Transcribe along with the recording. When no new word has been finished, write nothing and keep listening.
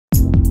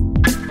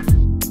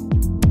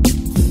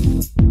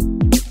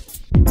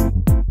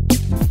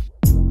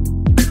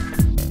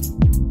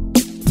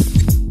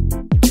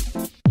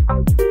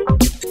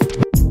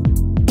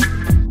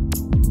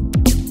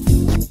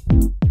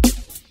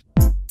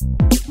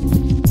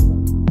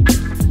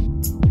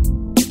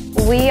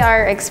We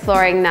are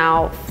exploring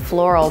now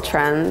floral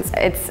trends.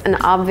 It's an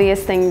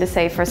obvious thing to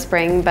say for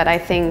spring, but I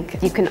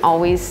think you can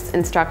always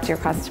instruct your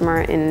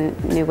customer in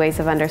new ways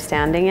of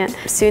understanding it.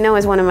 Suno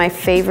is one of my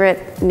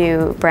favorite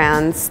new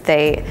brands.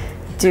 They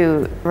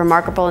do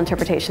remarkable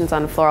interpretations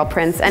on floral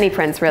prints, any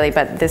prints really,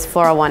 but this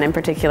floral one in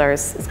particular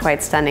is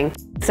quite stunning.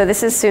 So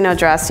this is Suno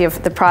dress. You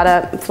have the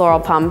Prada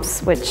floral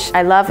pumps, which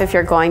I love. If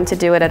you're going to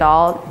do it at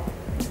all,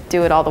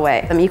 do it all the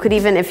way. You could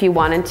even, if you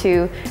wanted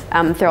to,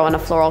 throw in a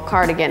floral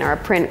cardigan or a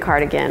print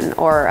cardigan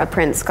or a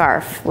print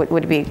scarf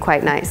would be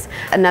quite nice.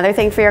 Another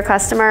thing for your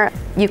customer,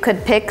 you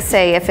could pick,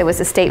 say, if it was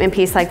a statement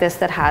piece like this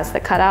that has the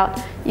cutout,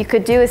 you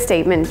could do a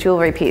statement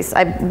jewelry piece.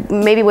 I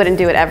maybe wouldn't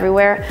do it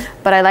everywhere,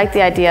 but I like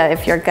the idea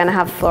if you're gonna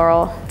have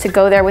floral to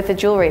go there with the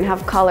jewelry and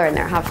have color in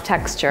there, have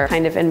texture,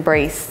 kind of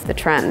embrace the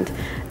trend.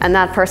 And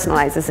that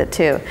personalizes it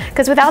too.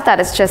 Because without that,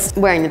 it's just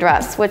wearing the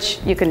dress, which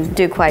you can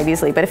do quite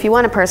easily. But if you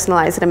want to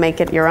personalize it and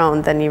make it your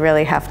own, then you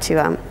really have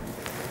to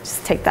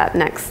just take that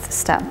next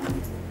step.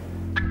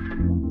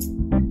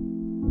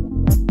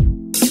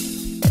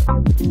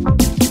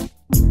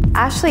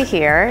 Ashley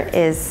here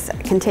is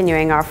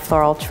continuing our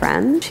floral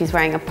trend. She's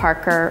wearing a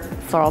Parker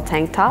floral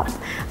tank top,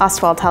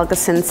 Ostwald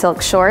Helgason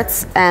silk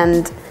shorts,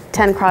 and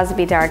 10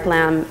 Crosby Dark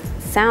Lamb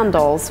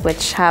sandals,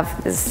 which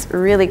have this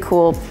really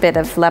cool bit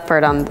of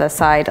leopard on the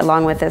side,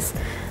 along with this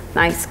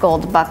nice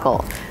gold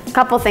buckle. A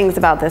couple things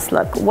about this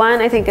look.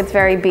 One, I think it's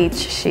very beach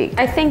chic.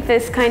 I think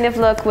this kind of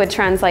look would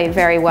translate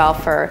very well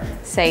for,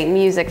 say,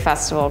 music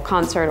festival,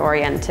 concert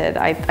oriented.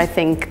 I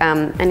think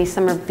any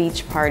summer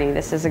beach party,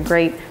 this is a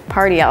great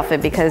party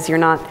outfit because you're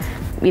not,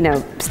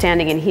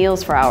 standing in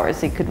heels for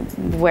hours. You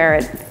could wear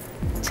it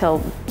till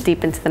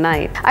deep into the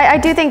night. I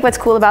do think what's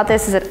cool about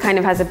this is it kind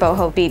of has a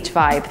boho beach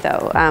vibe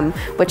though,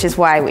 which is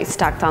why we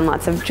stacked on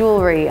lots of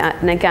jewelry.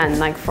 And again,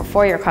 like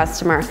for your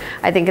customer,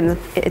 I think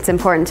it's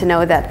important to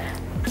know that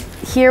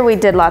here we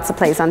did lots of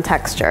plays on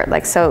texture.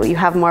 Like, so you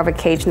have more of a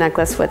cage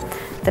necklace with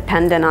the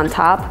pendant on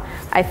top.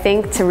 I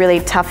think to really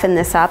toughen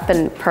this up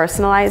and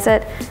personalize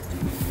it,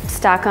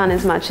 stack on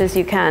as much as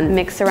you can,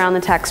 mix around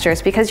the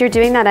textures, because you're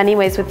doing that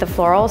anyways with the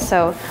floral,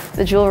 so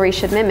the jewelry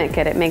should mimic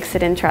it. It makes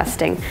it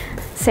interesting.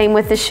 Same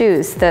with the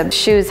shoes. The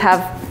shoes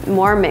have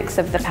more mix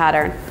of the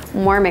pattern,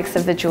 more mix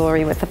of the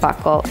jewelry with the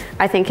buckle.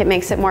 I think it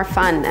makes it more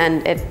fun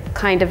and it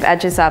kind of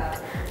edges up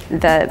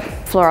the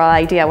floral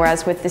idea,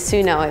 whereas with the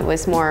Suno it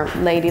was more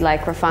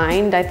ladylike,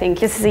 refined. I think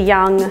this is a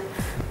young,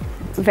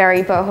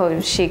 very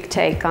boho chic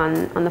take on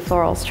the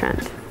florals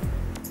trend.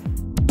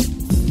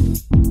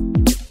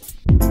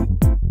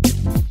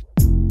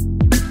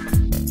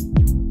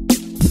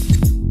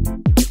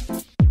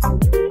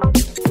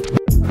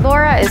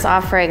 Laura is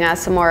offering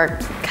us a more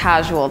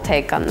casual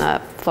take on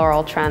the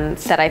floral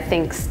trends that I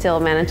think still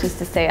manages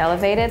to stay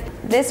elevated.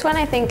 This one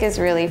I think is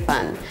really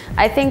fun.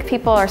 I think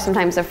people are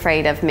sometimes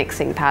afraid of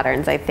mixing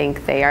patterns. I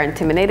think they are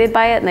intimidated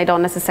by it and they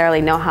don't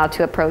necessarily know how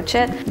to approach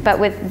it. But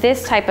with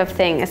this type of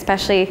thing,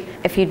 especially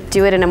if you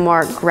do it in a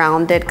more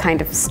grounded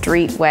kind of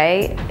street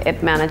way,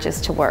 it manages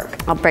to work.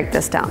 I'll break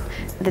this down.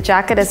 The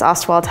jacket is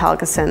Ostwald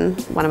Helgason,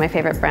 one of my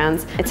favorite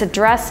brands. It's a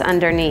dress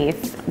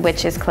underneath,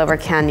 which is Clover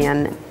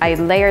Canyon. I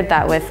layered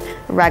that with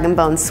rag and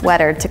bone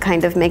sweater to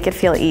kind of make it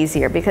feel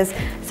easier, because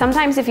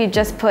sometimes if you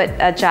just put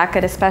a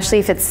jacket, especially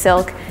if it's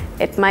silk,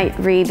 it might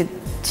read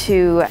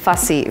too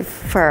fussy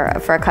for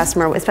a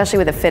customer, especially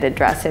with a fitted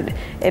dress.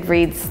 It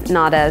reads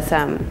not as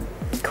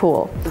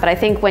cool. But I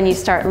think when you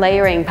start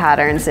layering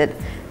patterns, it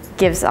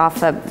gives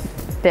off a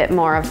bit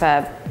more of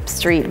a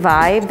street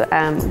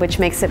vibe, which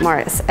makes it more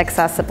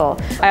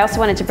accessible. I also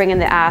wanted to bring in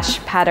the ash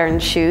pattern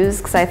shoes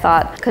because I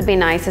thought it could be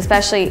nice,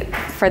 especially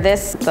for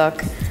this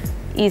look,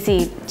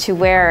 easy to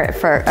wear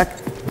for a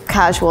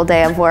casual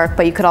day of work,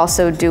 but you could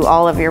also do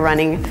all of your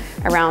running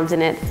around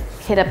in it,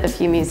 hit up a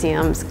few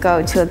museums,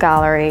 go to a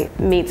gallery,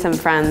 meet some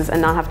friends,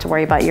 and not have to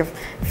worry about your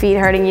feet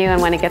hurting you,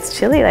 and when it gets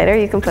chilly later,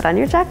 you can put on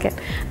your jacket.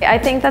 I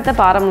think that the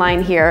bottom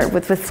line here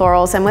with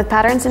florals and with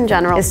patterns in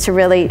general is to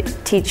really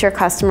teach your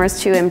customers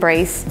to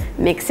embrace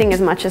mixing as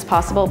much as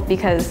possible,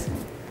 because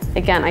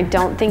again, I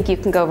don't think you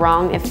can go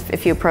wrong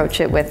if you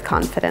approach it with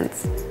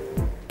confidence.